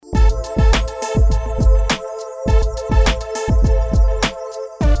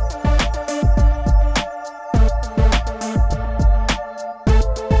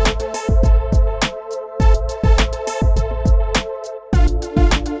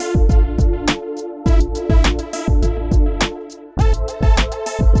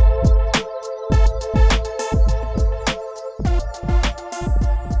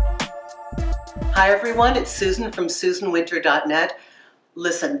everyone, it's Susan from SusanWinter.net.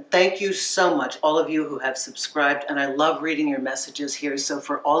 Listen, thank you so much, all of you who have subscribed, and I love reading your messages here. So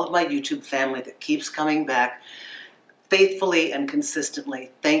for all of my YouTube family that keeps coming back faithfully and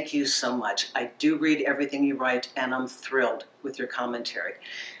consistently, thank you so much. I do read everything you write, and I'm thrilled with your commentary.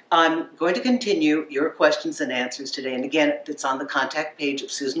 I'm going to continue your questions and answers today, and again, it's on the contact page of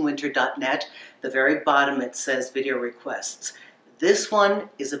SusanWinter.net. The very bottom it says video requests. This one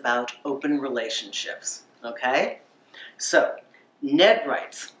is about open relationships, okay? So, Ned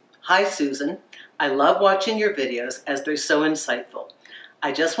writes, "Hi Susan, I love watching your videos as they're so insightful.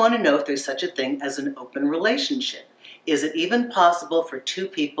 I just want to know if there's such a thing as an open relationship. Is it even possible for two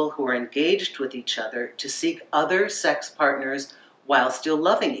people who are engaged with each other to seek other sex partners while still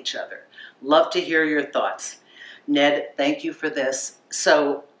loving each other? Love to hear your thoughts." Ned, thank you for this.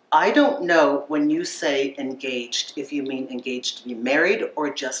 So, I don't know when you say engaged, if you mean engaged to be married or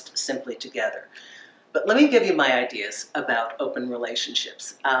just simply together. But let me give you my ideas about open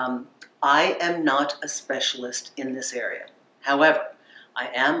relationships. I am not a specialist in this area. However, I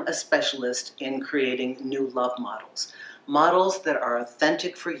am a specialist in creating new love models. Models that are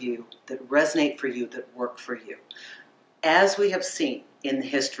authentic for you, that resonate for you, that work for you. As we have seen in the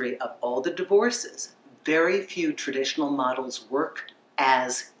history of all the divorces, very few traditional models work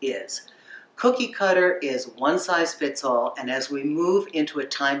as is. Cookie cutter is one size fits all, and as we move into a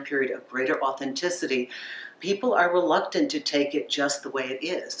time period of greater authenticity, people are reluctant to take it just the way it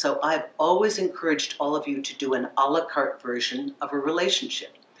is. So I've always encouraged all of you to do an a la carte version of a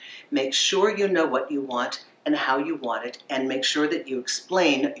relationship. Make sure you know what you want and how you want it, and make sure that you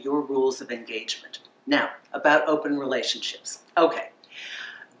explain your rules of engagement. Now, about open relationships. Okay.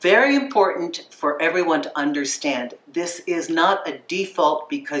 Very important for everyone to understand, this is not a default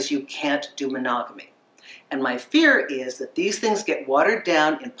because you can't do monogamy. And my fear is that these things get watered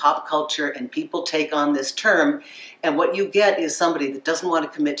down in pop culture and people take on this term, and what you get is somebody that doesn't want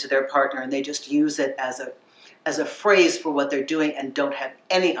to commit to their partner and they just use it as a phrase for what they're doing and don't have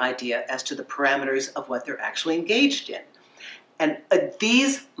any idea as to the parameters of what they're actually engaged in. And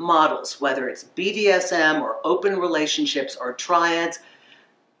these models, whether it's BDSM or open relationships or triads,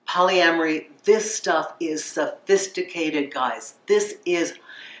 polyamory, this stuff is sophisticated, guys. This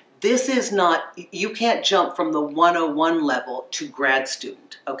is not, you can't jump from the 101 level to grad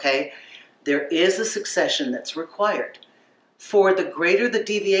student, okay? There is a succession that's required. For the greater the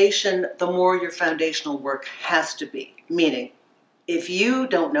deviation, the more your foundational work has to be. Meaning, if you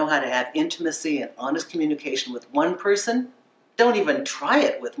don't know how to have intimacy and honest communication with one person, don't even try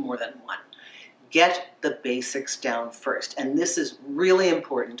it with more than one. Get the basics down first. And this is really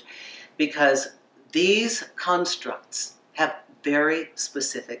important because these constructs have very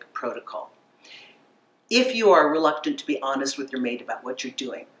specific protocol. If you are reluctant to be honest with your mate about what you're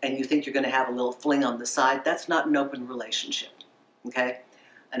doing and you think you're going to have a little fling on the side, that's not an open relationship, okay?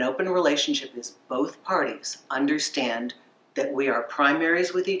 An open relationship is both parties understand that we are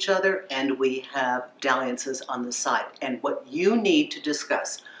primaries with each other and we have dalliances on the side. And what you need to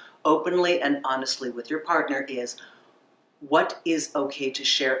discuss openly and honestly with your partner is what is okay to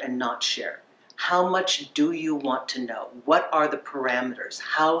share and not share. How much do you want to know? What are the parameters?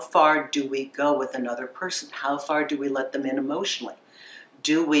 How far do we go with another person? How far do we let them in emotionally?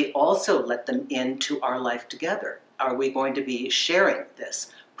 Do we also let them into our life together? Are we going to be sharing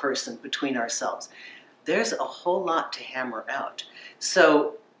this person between ourselves? There's a whole lot to hammer out.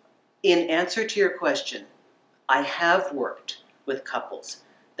 So in answer to your question, I have worked with couples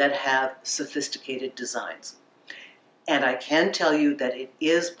that have sophisticated designs. And I can tell you that it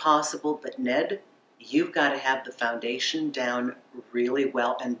is possible, but Ned, you've got to have the foundation down really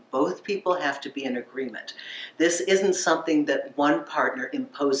well, and both people have to be in agreement. This isn't something that one partner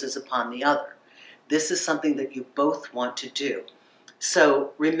imposes upon the other. This is something that you both want to do.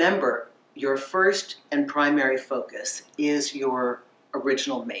 So remember, your first and primary focus is your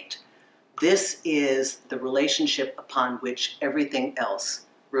original mate. This is the relationship upon which everything else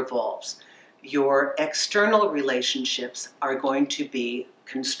revolves. Your external relationships are going to be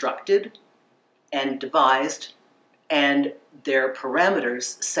constructed and devised and their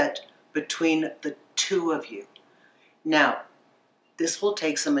parameters set between the two of you. Now, this will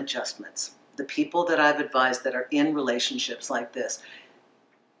take some adjustments. The people that I've advised that are in relationships like this,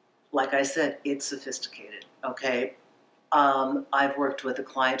 like I said, it's sophisticated, okay? I've worked with a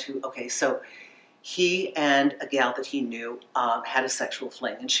client who, okay, so he and a gal that he knew had a sexual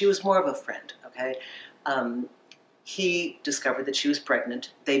fling, and she was more of a friend, okay? He discovered that she was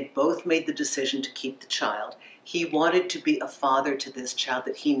pregnant. They both made the decision to keep the child. He wanted to be a father to this child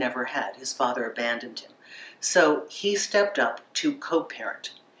that he never had. His father abandoned him. So he stepped up to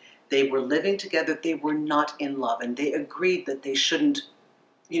co-parent. They were living together. They were not in love, and they agreed that they shouldn't,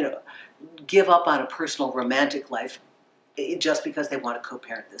 give up on a personal romantic life just because they want to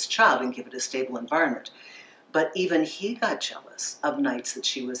co-parent this child and give it a stable environment. But even he got jealous of nights that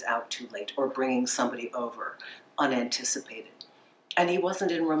she was out too late or bringing somebody over unanticipated. And he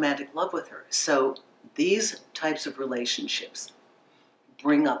wasn't in romantic love with her. So these types of relationships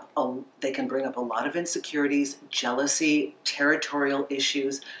they can bring up a lot of insecurities, jealousy, territorial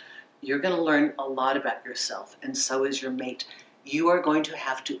issues. You're going to learn a lot about yourself, and so is your mate. You are going to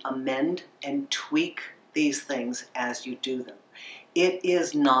have to amend and tweak these things as you do them. It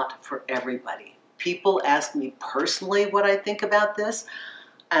is not for everybody. People ask me personally what I think about this,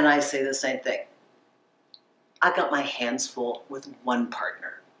 and I say the same thing. I got my hands full with one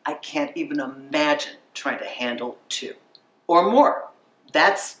partner. I can't even imagine trying to handle two or more.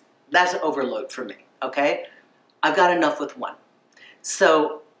 That's an overload for me, okay? I've got enough with one.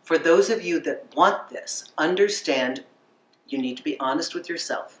 So for those of you that want this, understand you need to be honest with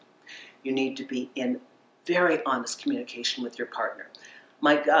yourself. You need to be in very honest communication with your partner.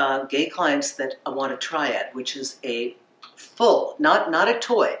 My gay clients that want a triad, which is a full, not a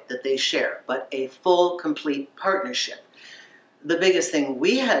toy that they share, but a full, complete partnership. The biggest thing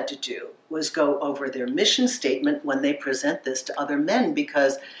we had to do was go over their mission statement when they present this to other men,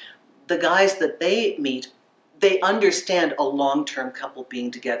 because the guys that they meet, they understand a long-term couple being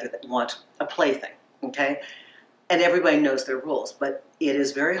together that want a plaything, okay? And everybody knows their rules, but it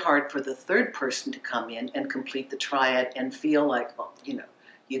is very hard for the third person to come in and complete the triad and feel like, well,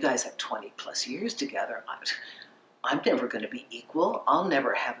 you guys have 20 plus years together. I'm never going to be equal. I'll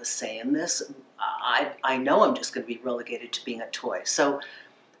never have a say in this. I know I'm just going to be relegated to being a toy. So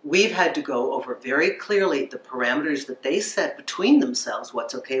we've had to go over very clearly the parameters that they set between themselves,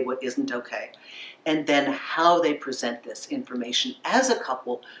 what's okay, what isn't okay, and then how they present this information as a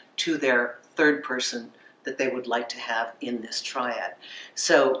couple to their third person that they would like to have in this triad.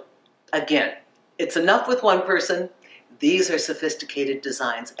 So again, it's enough with one person. These are sophisticated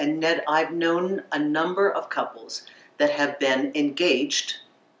designs. And Ned, I've known a number of couples that have been engaged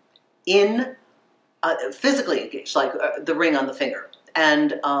physically engaged, like the ring on the finger.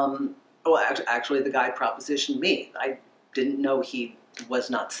 And actually the guy propositioned me. I didn't know he was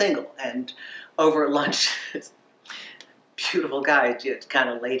not single. And over lunch, this beautiful guy just kind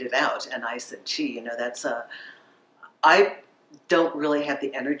of laid it out. And I said, gee, I don't really have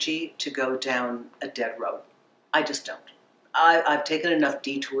the energy to go down a dead road. I just don't. I've taken enough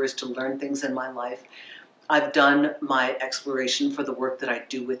detours to learn things in my life. I've done my exploration for the work that I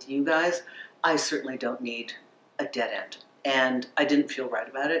do with you guys. I certainly don't need a dead end. And I didn't feel right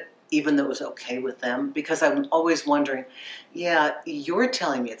about it, even though it was okay with them, because I'm always wondering, yeah, you're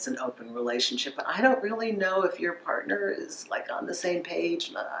telling me it's an open relationship, but I don't really know if your partner is like on the same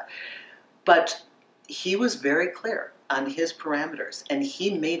page. But he was very clear on his parameters, and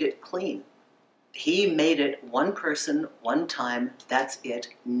he made it clean. He made it one person, one time, that's it,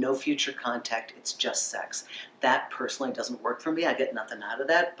 no future contact, it's just sex. That personally doesn't work for me. I get nothing out of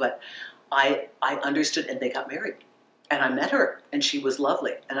that, but I understood, and they got married. And I met her, and she was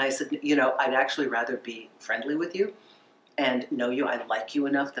lovely. And I said, I'd actually rather be friendly with you and know you. I like you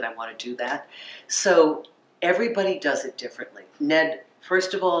enough that I want to do that. So everybody does it differently. Ned,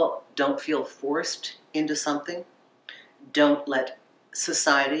 first of all, don't feel forced into something. Don't let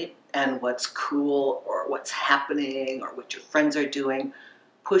society and what's cool or what's happening or what your friends are doing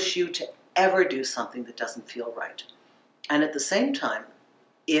push you to ever do something that doesn't feel right. And at the same time,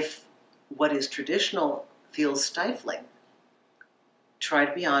 if what is traditional feels stifling, try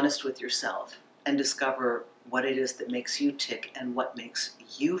to be honest with yourself and discover what it is that makes you tick and what makes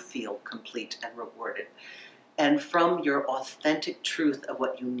you feel complete and rewarded. And from your authentic truth of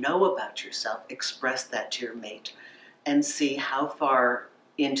what you know about yourself, express that to your mate and see how far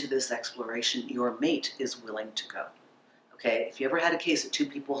into this exploration your mate is willing to go. Okay, if you ever had a case of two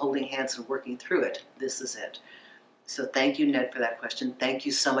people holding hands and working through it, this is it. So thank you, Ned, for that question. Thank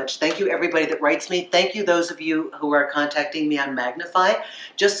you so much. Thank you, everybody that writes me. Thank you, those of you who are contacting me on Magnify.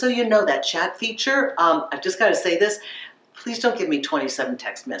 Just so you know, that chat feature, I've just got to say this, please don't give me 27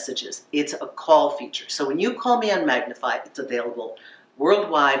 text messages. It's a call feature. So when you call me on Magnify, it's available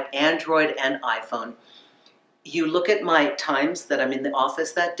worldwide, Android and iPhone. You look at my times that I'm in the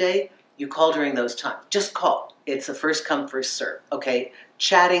office that day, you call during those times. Just call. It's a first come, first serve, okay?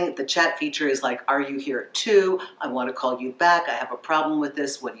 Chatting, the chat feature is like, are you here at 2? I want to call you back. I have a problem with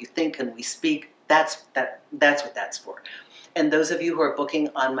this. What do you think? Can we speak? That's what that's for. And those of you who are booking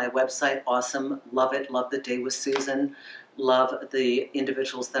on my website, awesome. Love it. Love the day with Susan. Love the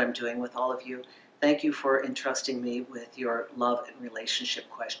individuals that I'm doing with all of you. Thank you for entrusting me with your love and relationship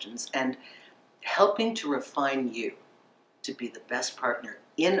questions and helping to refine you to be the best partner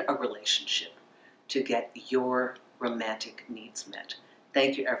in a relationship to get your romantic needs met.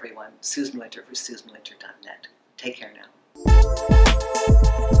 Thank you, everyone. Susan Winter for SusanWinter.net. Take care now.